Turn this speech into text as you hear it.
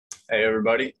Hey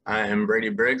everybody, I am Brady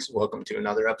Briggs. Welcome to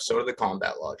another episode of the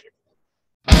Combat Logic.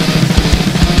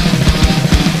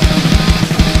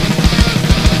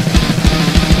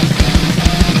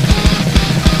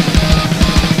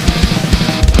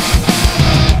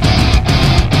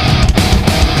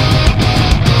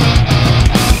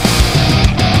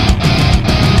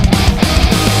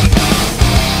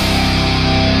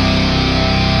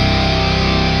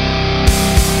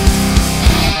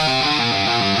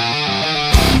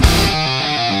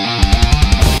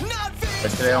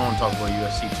 Today I want to talk about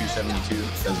UFC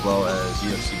 272 as well as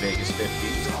UFC Vegas 50.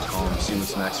 See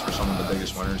what's next for some of the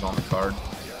biggest winners on the card.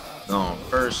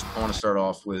 First I want to start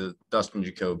off with Dustin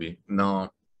Jacoby.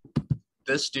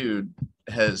 This dude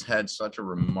has had such a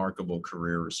remarkable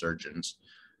career resurgence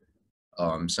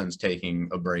since taking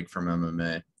a break from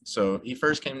MMA. So he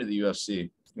first came to the UFC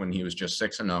when he was just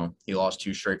 6-0. He lost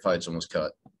 2 straight fights and was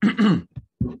cut.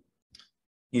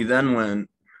 He then went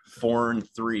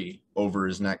 4-3 over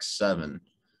his next 7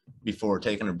 before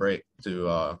taking a break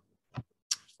to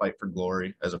fight for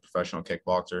glory as a professional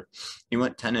kickboxer. He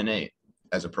went 10-8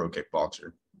 as a pro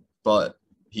kickboxer, but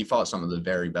he fought some of the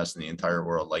very best in the entire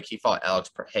world. Like he fought Alex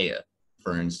Pereira,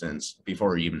 for instance,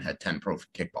 before he even had 10 pro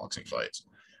kickboxing fights.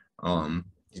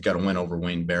 He's got a win over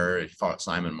Wayne Barrett. He fought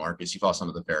Simon Marcus. He fought some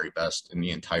of the very best in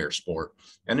the entire sport.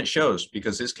 And it shows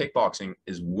because his kickboxing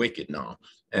is wicked now.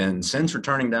 And since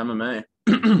returning to MMA,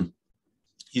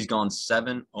 he's gone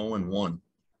 7-0-1,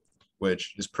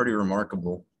 which is pretty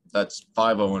remarkable. That's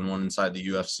 5-0-1 inside the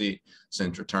UFC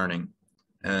since returning.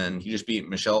 And he just beat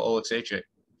Michel Oleksiejczuk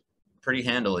pretty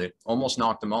handily, almost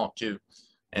knocked him off too.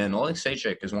 And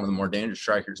Oleksiejczuk is one of the more dangerous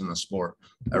strikers in the sport.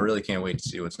 I really can't wait to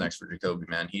see what's next for Jacoby,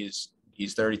 man. He's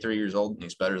 33 years old and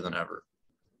he's better than ever.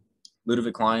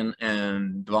 Ludovic Klein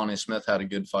and Devontae Smith had a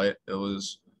good fight.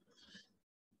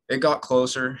 It got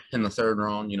closer in the third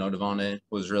round. You know, Devontae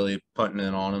was really putting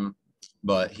it on him,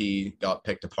 but he got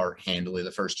picked apart handily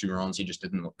the first 2 rounds. He just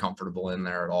didn't look comfortable in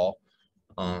there at all.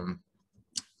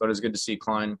 But it's good to see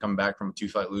Klein come back from a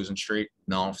 2-fight losing streak.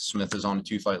 Now Smith is on a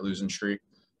 2-fight losing streak.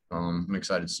 I'm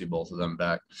excited to see both of them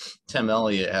back. Tim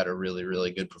Elliott had a really,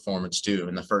 really good performance too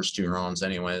in the first 2 rounds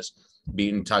anyways.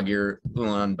 Beating Tagir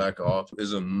Ulanbekov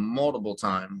is a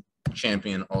multiple-time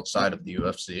champion outside of the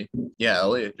UFC. Yeah,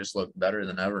 Elliott just looked better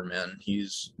than ever, man.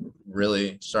 He's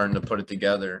really starting to put it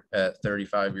together at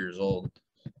 35 years old.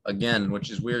 Again, which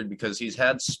is weird because he's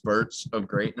had spurts of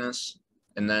greatness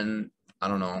and then, I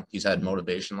don't know, he's had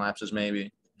motivation lapses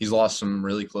maybe. He's lost some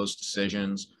really close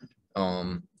decisions.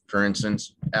 For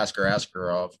instance, Askar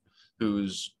Askarov,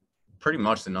 who's pretty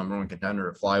much the #1 contender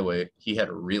at flyweight, he had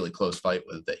a really close fight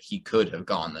with that he could have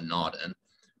gone the nod in.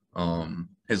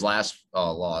 His last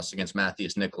loss against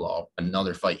Matthias Nicolau,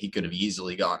 another fight he could have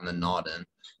easily gotten the nod in.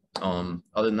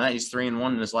 Other than that, he's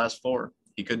 3-1 in his last 4.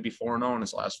 He could be 4-0 in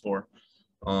his last 4.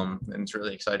 And it's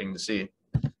really exciting to see.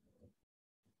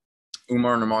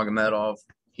 Umar Nurmagomedov,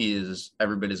 he is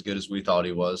every bit as good as we thought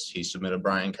he was. He submitted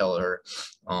Brian Kelleher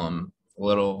a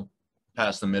little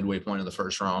past the midway point of the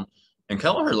first round. And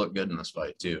Kelleher looked good in this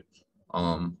fight too.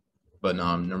 But no,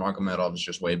 Nurmagomedov is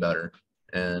just way better.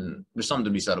 And there's something to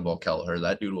be said about Kelleher.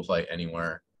 That dude will fight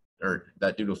anywhere, or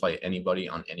that dude will fight anybody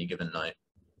on any given night.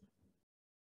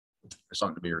 There's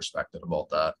something to be respected about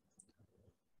that.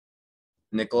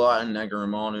 Nikolai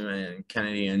Neguramanu and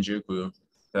Kennedy Njoku,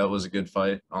 that was a good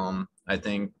fight. I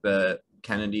think that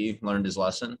Kennedy learned his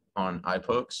lesson on eye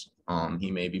pokes.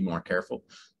 He may be more careful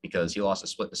because he lost a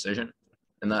split decision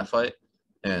in that fight.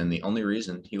 And the only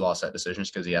reason he lost that decision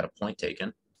is because he had a point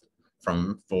taken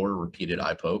from 4 repeated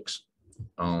eye pokes.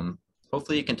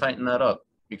 Hopefully he can tighten that up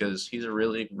because he's a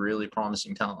really, really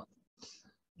promising talent.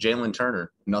 Jalin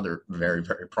Turner, another very,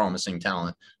 very promising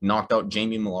talent, knocked out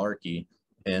Jamie Malarkey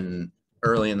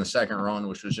early in the second round,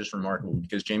 which was just remarkable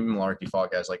because Jamie Malarkey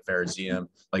fought guys like Farid Ziem,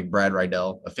 like Brad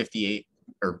Rydell, a 58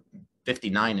 or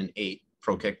 59-8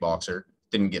 pro kickboxer,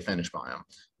 didn't get finished by him.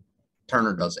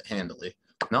 Turner does it handily.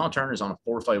 Now Turner's on a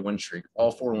 4-fight win streak,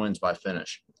 all 4 wins by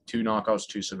finish, 2 knockouts,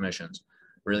 2 submissions.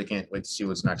 Really can't wait to see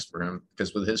what's next for him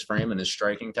because with his frame and his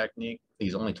striking technique,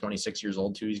 he's only 26 years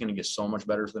old too. He's going to get so much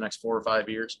better for the next 4 or 5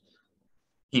 years.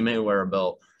 He may wear a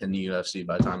belt in the UFC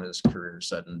by the time his career is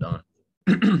said and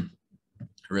done.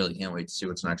 Really can't wait to see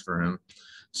what's next for him.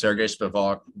 Sergey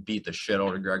Spivak beat the shit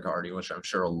out of Greg Hardy, which I'm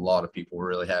sure a lot of people were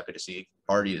really happy to see.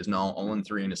 Hardy is now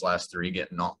 0-3 in his last 3,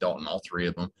 getting knocked out in all 3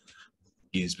 of them.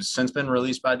 He's since been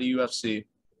released by the UFC,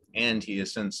 and he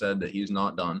has since said that he's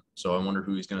not done. So I wonder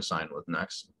who he's going to sign with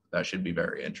next. That should be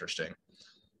very interesting.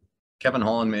 Kevin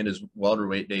Holland made his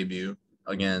welterweight debut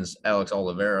against Alex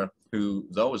Oliveira, who,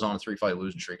 though was on a 3-fight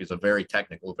losing streak, is a very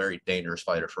technical, very dangerous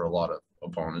fighter for a lot of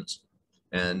opponents.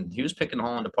 and he was picking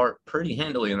Holland apart pretty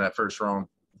handily in that first round.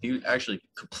 He actually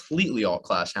completely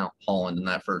outclassed Holland in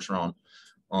that first round.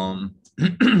 And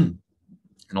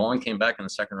Holland came back in the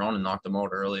second round and knocked him out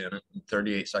early in it,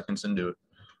 38 seconds into it.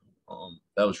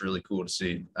 That was really cool to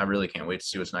see. I really can't wait to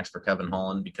see what's next for Kevin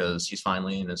Holland because he's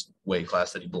finally in his weight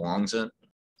class that he belongs in.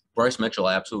 Bryce Mitchell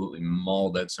absolutely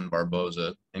mauled Edson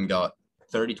Barboza and got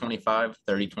 30-25,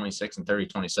 30-26, and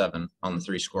 30-27 on the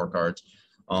 3 scorecards.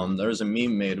 There was a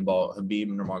meme made about Khabib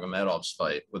Nurmagomedov's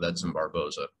fight with Edson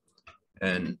Barboza.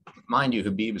 And mind you,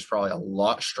 Khabib is probably a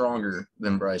lot stronger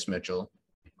than Bryce Mitchell.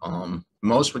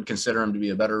 Most would consider him to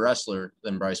be a better wrestler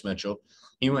than Bryce Mitchell.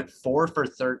 He went 4 for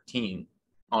 13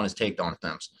 on his takedown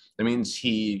attempts. That means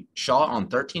he shot on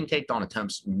 13 takedown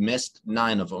attempts, missed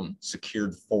 9 of them,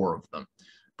 secured 4 of them.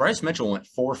 Bryce Mitchell went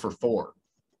 4 for 4,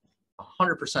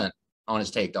 100% on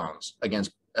his takedowns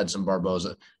against Edson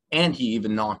Barboza. And he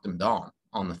even knocked him down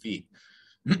on the feet,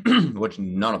 which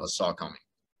none of us saw coming.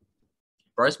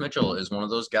 Bryce Mitchell is one of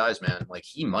those guys, man. Like,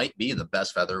 he might be the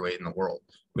best featherweight in the world.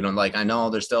 We don't I know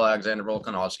there's still Alexander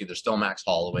Volkanovski, there's still Max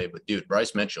Holloway, but dude,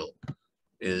 Bryce Mitchell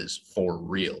is for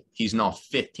real. He's now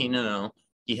 15-0.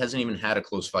 He hasn't even had a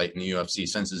close fight in the UFC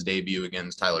since his debut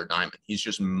against Tyler Diamond. He's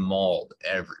just mauled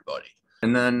everybody.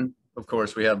 And then, of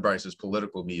course, we have Bryce's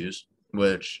political views,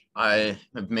 which I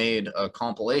have made a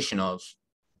compilation of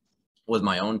with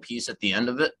my own piece at the end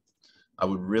of it. I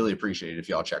would really appreciate it if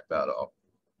y'all check that out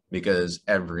because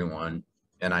everyone,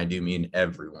 and I do mean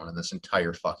everyone in this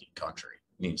entire fucking country,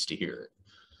 needs to hear it.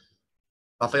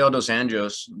 Rafael dos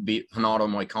Anjos beat Renato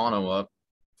Moicano up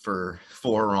for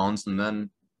 4 rounds and then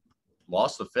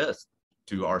lost the 5th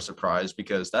to our surprise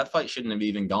because that fight shouldn't have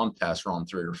even gone past round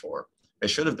 3 or 4. It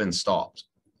should have been stopped.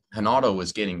 Renato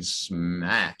was getting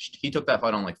smashed. He took that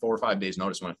fight on 4 or 5 days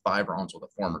notice, went 5 rounds with a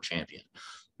former champion.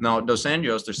 Now, Dos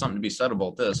Anjos, there's something to be said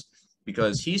about this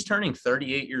because he's turning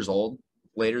 38 years old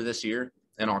later this year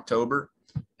in October,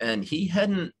 and he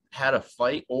hadn't had a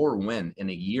fight or win in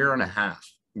a year and a half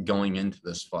going into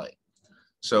this fight.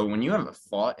 So when you haven't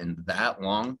fought in that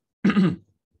long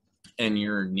and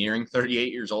you're nearing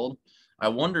 38 years old, I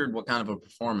wondered what kind of a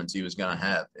performance he was going to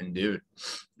have. And dude,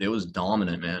 it was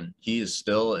dominant, man. He is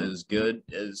still as good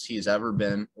as he's ever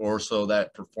been, or so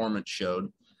that performance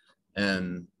showed.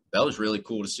 And that was really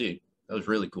cool to see.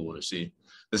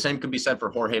 The same could be said for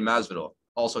Jorge Masvidal,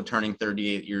 also turning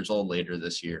 38 years old later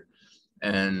this year.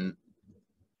 And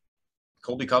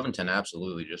Colby Covington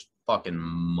absolutely just fucking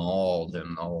mauled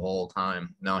him the whole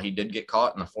time. Now, he did get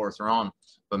caught in the 4th round,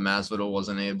 but Masvidal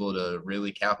wasn't able to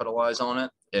really capitalize on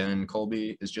it. And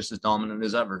Colby is just as dominant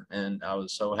as ever. And I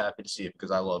was so happy to see it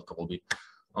because I love Colby.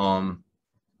 Dos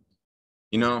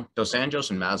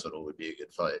Anjos and Masvidal would be a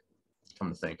good fight,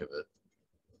 come to think of it.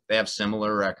 They have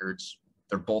similar records.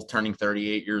 They're both turning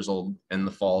 38 years old in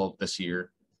the fall of this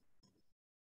year.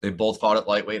 They both fought at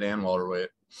lightweight and welterweight.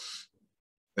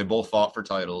 They both fought for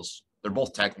titles. They're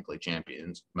both technically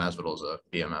champions. Masvidal's a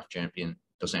BMF champion.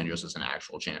 Dos Anjos is an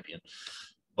actual champion.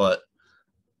 But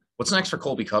what's next for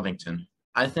Colby Covington?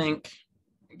 I think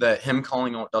that him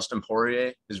calling out Dustin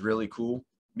Poirier is really cool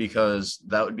because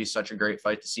that would be such a great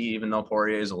fight to see, even though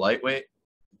Poirier is a lightweight.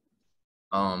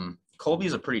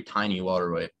 Colby's a pretty tiny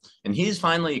welterweight, and he's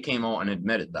finally came out and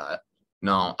admitted that.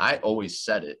 Now, I always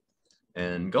said it.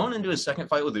 And going into his second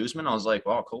fight with Usman, I was like,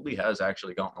 wow, Colby has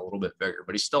actually gotten a little bit bigger,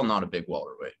 but he's still not a big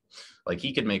welterweight.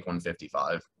 He could make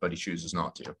 155, but he chooses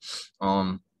not to.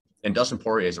 And Dustin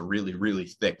Poirier is a really, really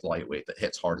thick lightweight that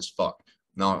hits hard as fuck.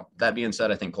 Now, that being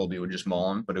said, I think Colby would just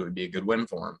maul him, but it would be a good win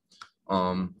for him.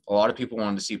 A lot of people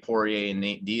wanted to see Poirier and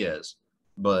Nate Diaz,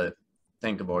 but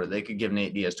think about it. They could give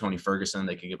Nate Diaz Tony Ferguson.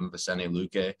 They could give him Vicente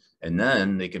Luque, and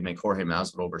then they could make Jorge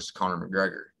Masvidal versus Conor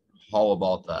McGregor. How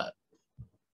about that?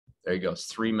 There you go.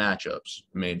 3 matchups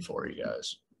made for you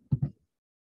guys.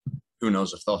 Who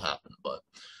knows if they'll happen, but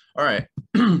all right.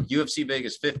 UFC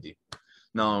Vegas 50.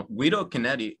 Now, Guido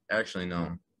Canetti, actually,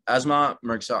 no. Asma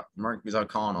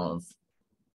Murzakanov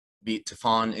beat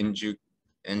Tufan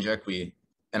Njoku.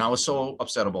 And I was so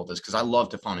upset about this because I love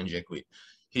Tufan Njoku.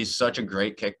 He's such a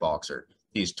great kickboxer.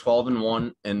 He's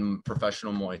 12-1 in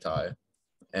professional Muay Thai.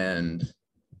 And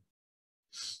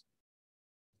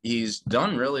he's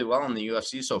done really well in the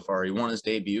UFC so far. He won his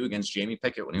debut against Jamie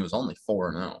Pickett when he was only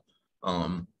 4-0.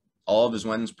 All of his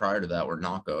wins prior to that were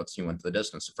knockouts. He went to the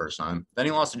distance the first time. Then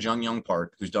he lost to Jung Young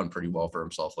Park, who's done pretty well for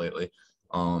himself lately.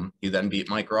 He then beat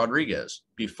Mike Rodriguez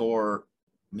before,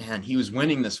 man, he was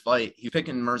winning this fight. He was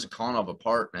picking Murzakanov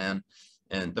apart, man.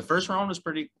 And the first round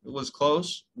was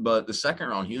close, but the second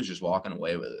round, he was just walking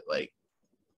away with it.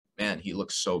 Man, he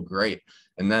looks so great.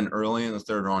 And then early in the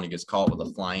third round, he gets caught with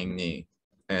a flying knee.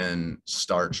 and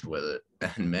starched with it.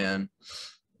 And, man,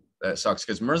 that sucks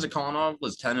because Mirzakhanov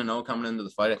was 10-0 coming into the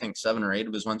fight. I think 7 or 8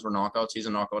 of his wins were knockouts. He's a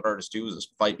knockout artist, too. It was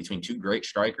a fight between two great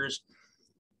strikers.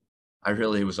 I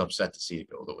really was upset to see it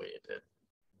go the way it did.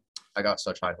 I got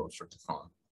such high hopes for Tafon,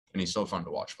 and he's so fun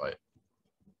to watch fight.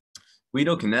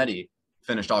 Guido Canetti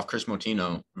finished off Chris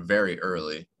Motino very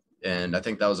early, and I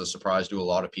think that was a surprise to a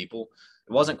lot of people.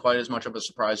 It wasn't quite as much of a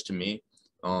surprise to me.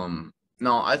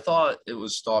 No, I thought it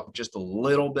was stopped just a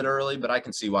little bit early, but I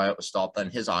can see why it was stopped then.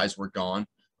 His eyes were gone.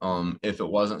 If it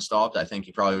wasn't stopped, I think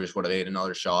he probably just would have made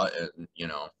another shot and,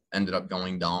 ended up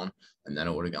going down, and then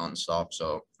it would have gotten stopped.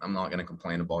 So I'm not going to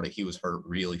complain about it. He was hurt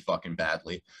really fucking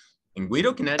badly. And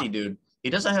Guido Canetti, dude, he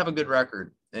doesn't have a good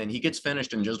record, and he gets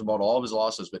finished in just about all of his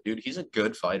losses. But, dude, he's a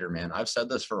good fighter, man. I've said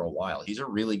this for a while. He's a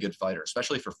really good fighter,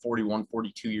 especially for 41,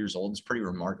 42 years old. It's pretty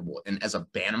remarkable. And as a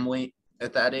bantamweight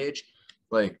at that age,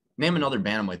 like, name another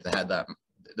bantamweight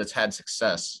that's had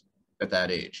success at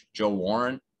that age. Joe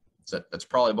Warren, that's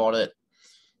probably about it.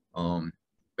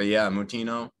 But, yeah,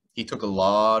 Motino, he took a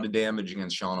lot of damage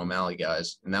against Sean O'Malley,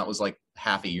 guys, and that was like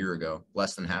half a year ago,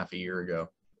 less than half a year ago.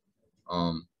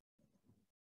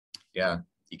 Yeah,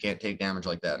 you can't take damage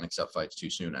like that and accept fights too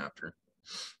soon after.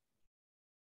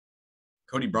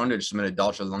 Cody Brundage submitted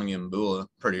Dalcha Lungiambula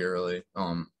pretty early.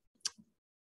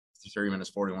 3 minutes,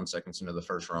 41 seconds into the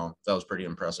first round. That was pretty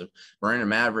impressive. Miranda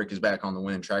Maverick is back on the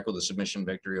winning track with a submission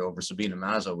victory over Sabina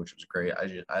Mazo, which was great.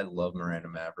 I love Miranda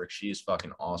Maverick. She is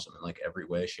fucking awesome in like every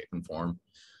way, shape, and form.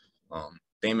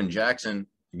 Damon Jackson,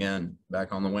 again,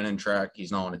 back on the winning track.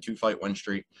 He's now on a 2-fight win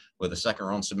streak with a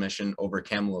second-round submission over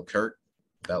Kamala Kirk.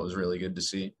 That was really good to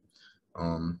see.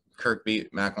 Kirk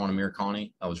beat Makwan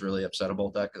Amirkhani. I was really upset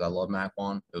about that because I love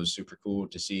Makwan. It was super cool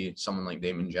to see someone like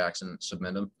Damon Jackson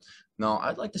submit him. No,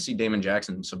 I'd like to see Damon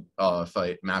Jackson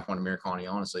fight Makwan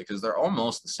Amirkhani, honestly, because they're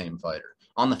almost the same fighter.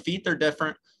 On the feet, they're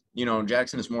different.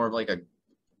 Jackson is more of like a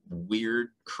weird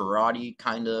karate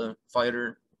kind of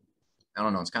fighter. I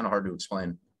don't know. It's kind of hard to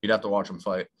explain. You'd have to watch him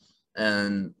fight.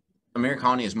 And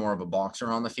Amirkhani is more of a boxer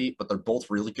on the feet, but they're both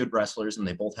really good wrestlers, and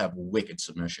they both have wicked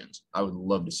submissions. I would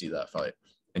love to see that fight.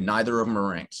 And neither of them are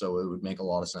ranked, so it would make a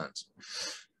lot of sense.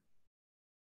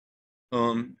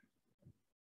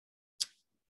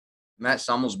 Matt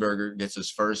Summelsberger gets his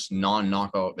first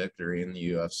non-knockout victory in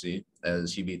the UFC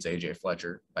as he beats AJ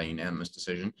Fletcher by unanimous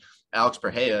decision. Alex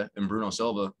Pereira and Bruno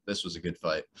Silva, this was a good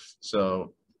fight.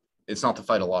 So it's not the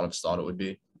fight a lot of us thought it would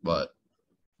be, but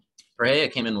Pereira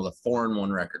came in with a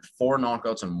 4-1 record, 4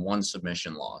 knockouts and 1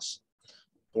 submission loss.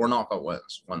 4 knockout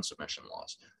wins, 1 submission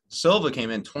loss. Silva came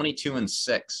in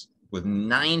 22-6 with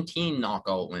 19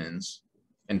 knockout wins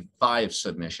and 5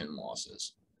 submission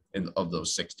losses of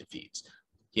those 6 defeats.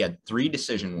 He had 3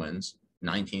 decision wins,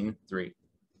 19-3.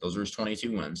 Those were his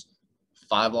 22 wins.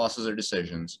 5 losses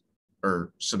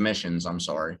or submissions, I'm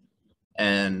sorry.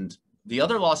 And the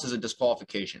other loss is a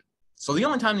disqualification. So the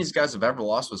only time these guys have ever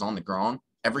lost was on the ground.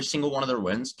 Every single one of their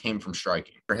wins came from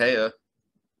striking. Pereira,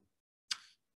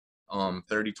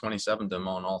 30-27 them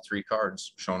on all 3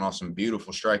 cards, showing off some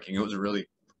beautiful striking. It was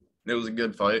a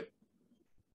good fight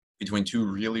between 2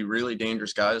 really, really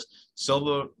dangerous guys.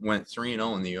 Silva went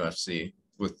 3-0 in the UFC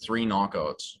with 3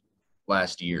 knockouts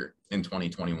last year in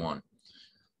 2021.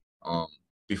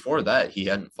 Before that, he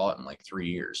hadn't fought in like 3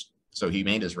 years. So he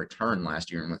made his return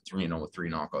last year and went 3-0 with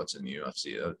 3 knockouts in the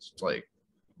UFC. That's like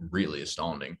really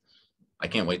astounding. I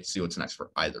can't wait to see what's next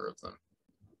for either of them.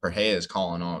 Pereira is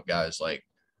calling out guys like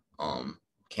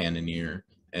Cannonier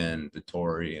and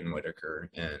Vittori and Whitaker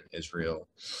and Israel.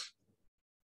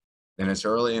 And it's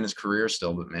early in his career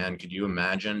still, but man, could you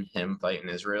imagine him fighting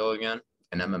Israel again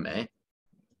in MMA?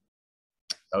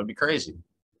 That would be crazy.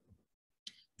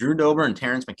 Drew Dober and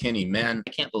Terrence McKinney, man,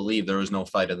 I can't believe there was no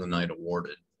fight of the night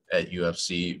awarded at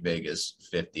UFC Vegas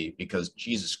 50 because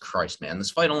Jesus Christ, man,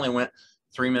 this fight only went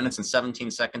 3 minutes and 17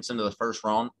 seconds into the first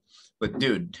round. But,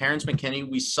 dude, Terrence McKinney,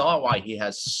 we saw why he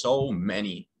has so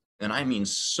many, and I mean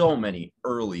so many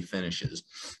early finishes,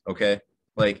 okay?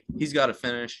 Like, he's got to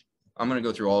finish. I'm going to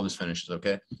go through all of his finishes,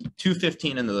 okay?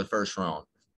 2:15 into the first round,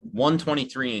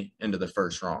 1:23 into the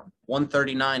first round,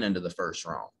 1:39 into the first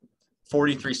round,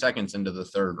 43 seconds into the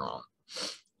third round,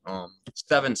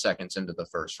 7 seconds into the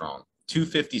first round,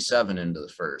 2:57 into the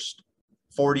first,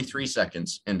 43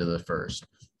 seconds into the first,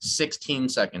 16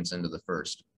 seconds into the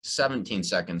first, 17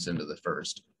 seconds into the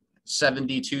first,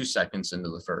 72 seconds into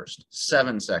the first,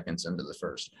 7 seconds into the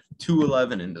first,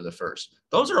 2:11 into the first.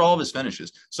 Those are all of his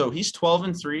finishes. So he's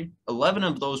 12-3. 11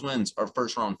 of those wins are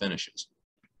first-round finishes,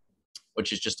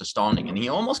 which is just astounding. And he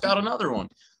almost got another one.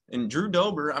 And Drew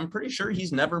Dober, I'm pretty sure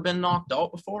he's never been knocked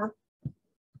out before.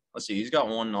 Let's see. He's got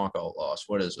 1 knockout loss.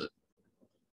 What is it?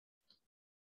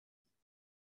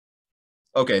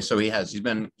 Okay, so he has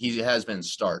been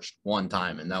starched one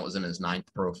time, and that was in his 9th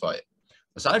pro fight.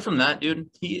 Aside from that, dude,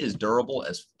 he is durable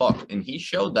as fuck, and he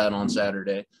showed that on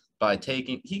Saturday by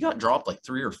he got dropped like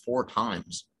 3 or 4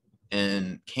 times,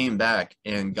 and came back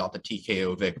and got the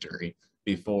TKO victory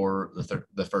before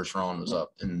the first round was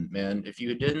up. And man, if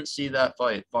you didn't see that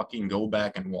fight, fucking go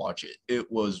back and watch it. It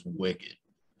was wicked.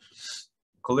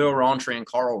 Khalil Rountree and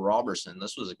Carl Robertson.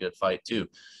 This was a good fight too.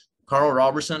 Carl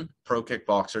Robertson, pro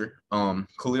kickboxer.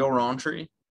 Khalil Rountree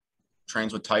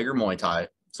trains with Tiger Muay Thai.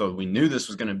 So we knew this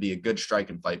was going to be a good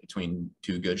striking fight between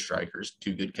two good strikers,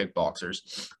 two good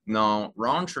kickboxers. Now,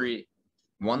 Rountree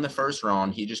won the first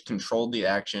round. He just controlled the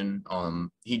action.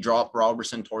 He dropped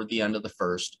Robertson toward the end of the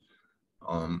first.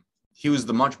 He was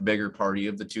the much bigger party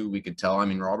of the two, we could tell. I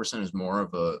mean, Robertson is more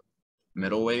of a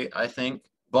middleweight, I think.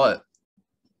 But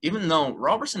even though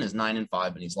Robertson is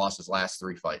 9-5 and he's lost his last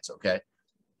 3 fights, okay,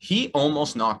 he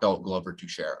almost knocked out Glover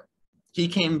Teixeira. He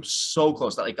came so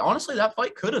close. Like, honestly, that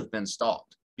fight could have been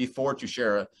stopped before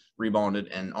Teixeira rebounded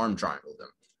and arm triangled him.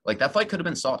 Like, that fight could have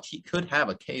been stopped. He could have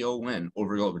a KO win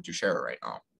over Glover Teixeira right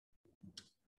now.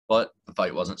 But the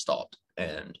fight wasn't stopped.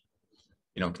 And,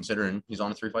 you know, considering he's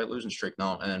on a 3-fight losing streak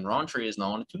now, and Rountree is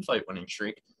now on a 2-fight winning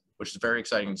streak, which is very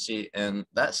exciting to see. And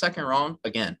that second round,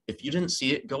 again, if you didn't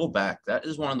see it, go back. That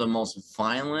is one of the most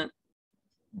violent,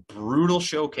 brutal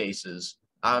showcases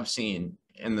I've seen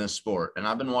in this sport. And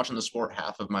I've been watching the sport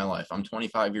half of my life. I'm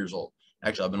 25 years old.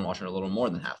 Actually, I've been watching it a little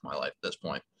more than half my life at this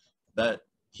point. That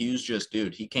he was just,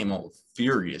 dude, he came out with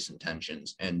furious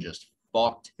intentions and just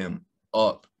fucked him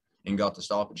up and got the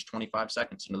stoppage 25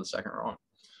 seconds into the second round.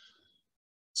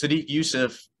 Sadiq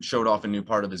Youssef showed off a new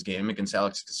part of his game against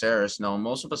Alex Caceres. Now,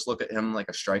 most of us look at him like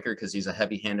a striker because he's a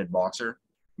heavy-handed boxer,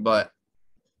 but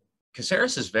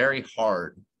Caceres is very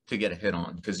hard to get a hit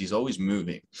on because he's always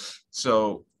moving.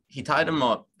 So he tied him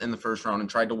up in the first round and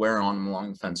tried to wear on him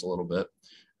along the fence a little bit.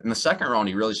 In the second round,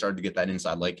 he really started to get that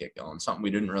inside leg kick going, something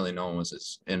we didn't really know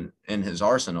was in his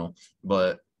arsenal,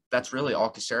 but that's really all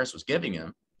Caceres was giving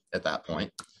him at that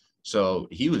point. So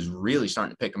he was really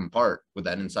starting to pick him apart with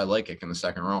that inside leg kick in the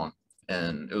second round,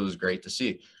 and it was great to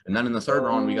see. And then in the third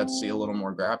round, we got to see a little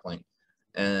more grappling.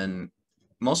 And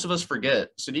most of us forget,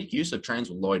 Sadiq Youssef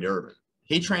trains with Lloyd Irvin.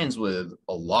 He trains with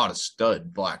a lot of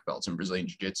stud black belts in Brazilian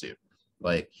Jiu-Jitsu.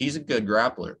 Like, he's a good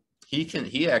grappler.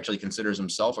 He actually considers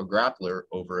himself a grappler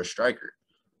over a striker.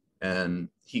 And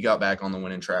he got back on the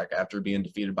winning track after being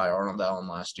defeated by Arnold Allen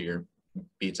last year,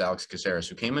 beats Alex Caceres,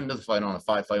 who came into the fight on a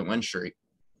 5-fight win streak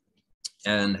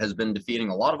and has been defeating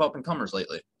a lot of up-and-comers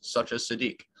lately, such as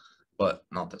Sadiq, but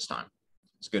not this time.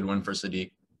 It's a good win for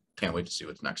Sadiq. Can't wait to see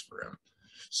what's next for him.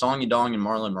 Song Yadong and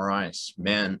Marlon Moraes.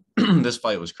 Man, this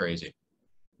fight was crazy.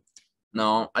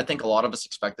 No, I think a lot of us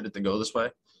expected it to go this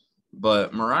way,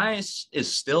 but Moraes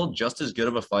is still just as good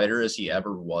of a fighter as he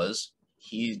ever was.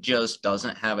 He just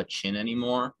doesn't have a chin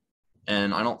anymore,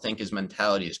 and I don't think his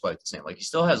mentality is quite the same. Like, he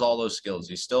still has all those skills.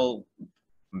 He's still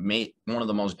one of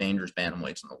the most dangerous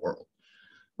bantamweights in the world.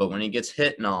 But when he gets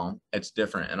hit now, it's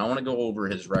different. And I want to go over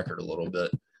his record a little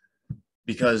bit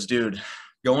because, dude,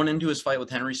 going into his fight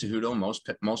with Henry Cejudo,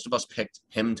 most of us picked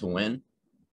him to win.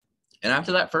 And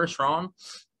after that first round,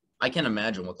 I can't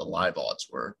imagine what the live odds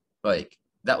were. Like,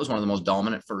 that was one of the most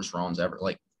dominant first rounds ever.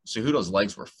 Like, Cejudo's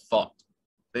legs were fucked.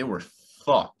 They were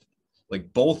fucked.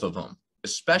 Like, both of them,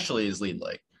 especially his lead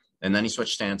leg. And then he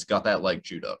switched stance, got that leg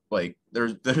chewed up. Like,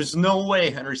 there's no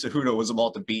way Henry Cejudo was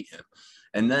about to beat him.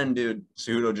 And then, dude,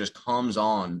 Cejudo just comes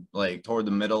on, like, toward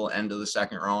the middle end of the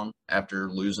second round after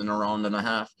losing a round and a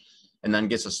half, and then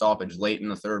gets a stoppage late in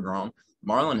the third round.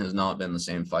 Marlon has not been the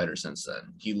same fighter since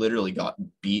then. He literally got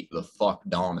beat the fuck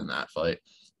down in that fight.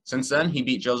 Since then, he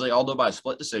beat Jose Aldo by a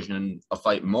split decision in a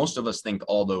fight most of us think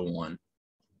Aldo won.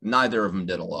 Neither of them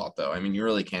did a lot, though. I mean, you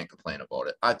really can't complain about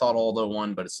it. I thought Aldo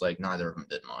won, but it's like neither of them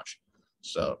did much.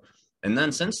 So, and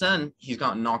then since then, he's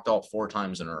gotten knocked out 4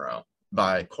 times in a row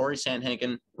by Corey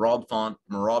Sandhagen, Rob Font,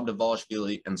 Merab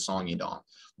Dvalishvili, and Song Yadong.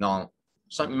 Now,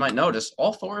 something you might notice,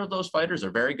 all 4 of those fighters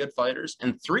are very good fighters,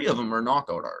 and 3 of them are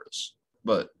knockout artists.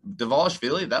 But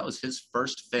Dvalishvili, that was his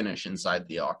first finish inside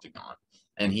the octagon,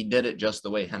 and he did it just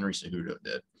the way Henry Cejudo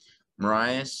did.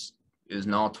 Moraes is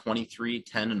now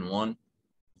 23-10-1,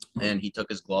 and he took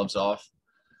his gloves off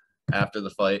after the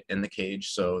fight in the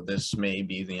cage, so this may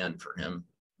be the end for him.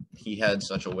 He had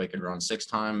such a wicked run.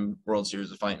 6-time World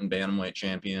Series of Fighting Bantamweight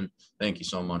champion. Thank you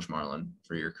so much, Marlon,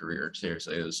 for your career.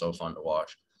 Seriously, it was so fun to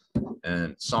watch.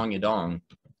 And Song Yadong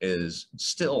is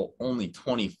still only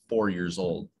 24 years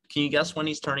old. Can you guess when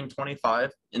he's turning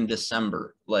 25? In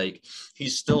December. Like,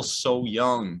 he's still so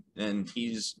young, and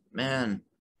he's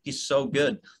so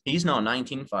good. He's now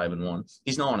 19-5-1.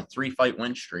 He's now on a 3-fight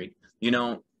win streak. You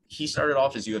know, he started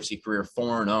off his UFC career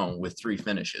 4-0 with 3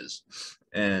 finishes.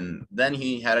 And then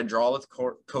he had a draw with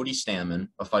Cody Stamann,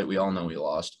 a fight we all know he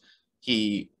lost.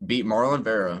 He beat Marlon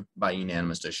Vera by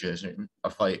unanimous decision, a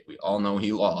fight we all know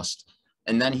he lost.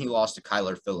 And then he lost to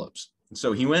Kyler Phillips.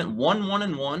 So he went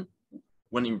 1-1-1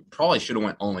 when he probably should have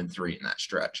went 0-3 in that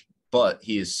stretch. But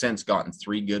he has since gotten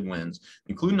 3 good wins,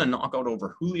 including a knockout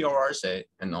over Julio Arce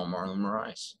and Marlon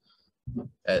Moraes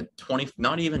at 20,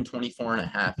 not even 24 and a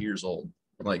half years old.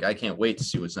 Like, I can't wait to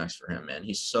see what's next for him, man.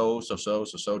 He's so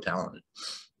talented.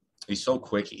 He's so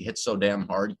quick. He hits so damn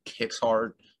hard. He kicks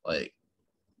hard. Like,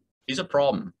 he's a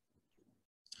problem.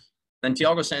 Then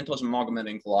Thiago Santos and Magomed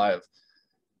Ankalaev.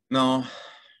 No,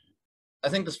 I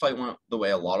think this fight went the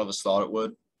way a lot of us thought it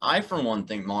would. I, for one,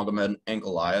 think Magomed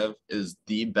Ankalaev is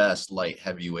the best light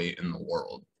heavyweight in the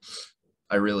world.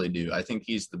 I really do. I think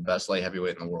he's the best light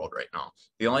heavyweight in the world right now.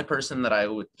 The only person that I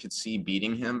could see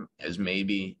beating him is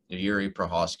maybe Yuri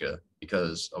Prochazka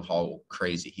because of how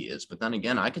crazy he is. But then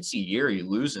again, I could see Yuri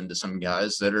losing to some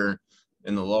guys that are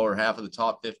in the lower half of the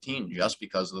top 15 just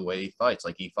because of the way he fights.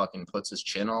 Like, he fucking puts his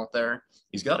chin out there.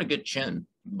 He's got a good chin,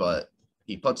 but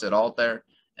he puts it out there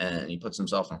and he puts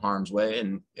himself in harm's way,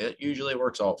 and it usually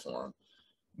works out for him.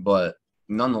 But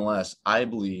nonetheless, I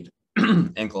believe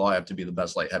Ankalaev to be the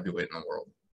best light heavyweight in the world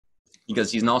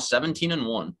because he's now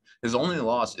 17-1. His only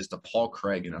loss is to Paul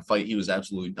Craig in a fight he was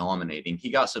absolutely dominating.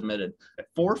 He got submitted at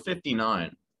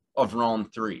 4:59 of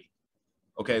round 3.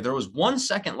 Okay, there was 1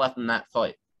 second left in that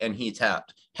fight, and he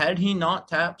tapped. Had he not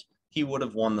tapped, he would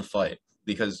have won the fight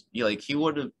because he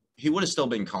would have still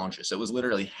been conscious. It was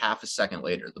literally half a second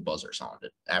later the buzzer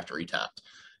sounded after he tapped.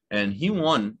 And he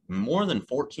won more than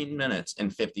 14 minutes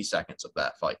and 50 seconds of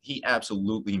that fight. He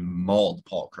absolutely mauled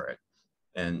Paul Craig.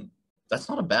 And that's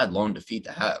not a bad lone defeat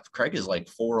to have. Craig is like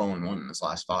 4-0-1 in his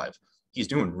last 5. He's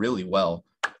doing really well.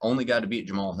 Only guy to beat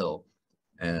Jamal Hill.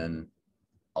 And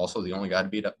also the only guy to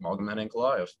beat Magomed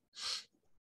Ankalaev.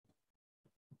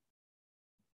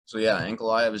 So yeah,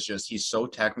 Ankalaev is just, he's so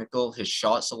technical. His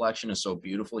shot selection is so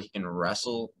beautiful. He can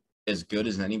wrestle as good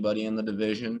as anybody in the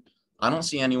division. I don't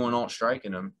see anyone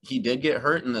outstriking him. He did get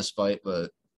hurt in this fight, but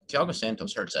Thiago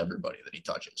Santos hurts everybody that he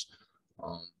touches.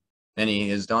 And he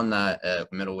has done that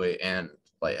at middleweight and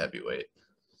light heavyweight.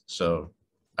 So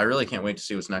I really can't wait to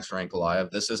see what's next for Ankalaev.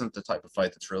 This isn't the type of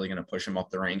fight that's really going to push him up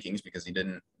the rankings because he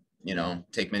didn't,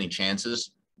 take many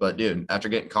chances. But, dude, after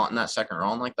getting caught in that second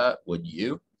round like that, would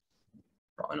you?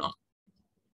 Probably not.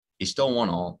 He still won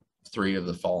all 3 of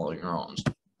the following rounds.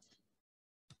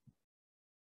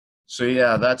 So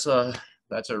yeah, that's a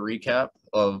recap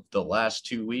of the last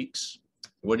 2 weeks.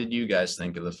 What did you guys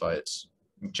think of the fights?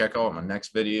 Check out my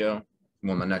next video,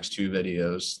 my next 2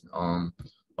 videos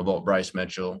about Bryce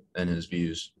Mitchell and his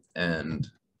views, and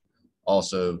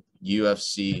also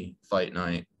UFC Fight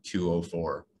Night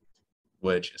 204,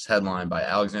 which is headlined by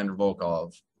Alexander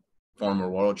Volkov, former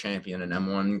world champion in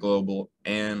M1 Global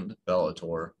and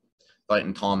Bellator,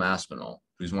 fighting Tom Aspinall,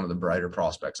 who's one of the brighter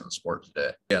prospects in the sport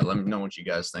today. Yeah, let me know what you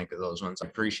guys think of those ones. I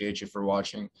appreciate you for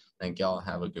watching. Thank y'all.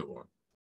 Have a good one.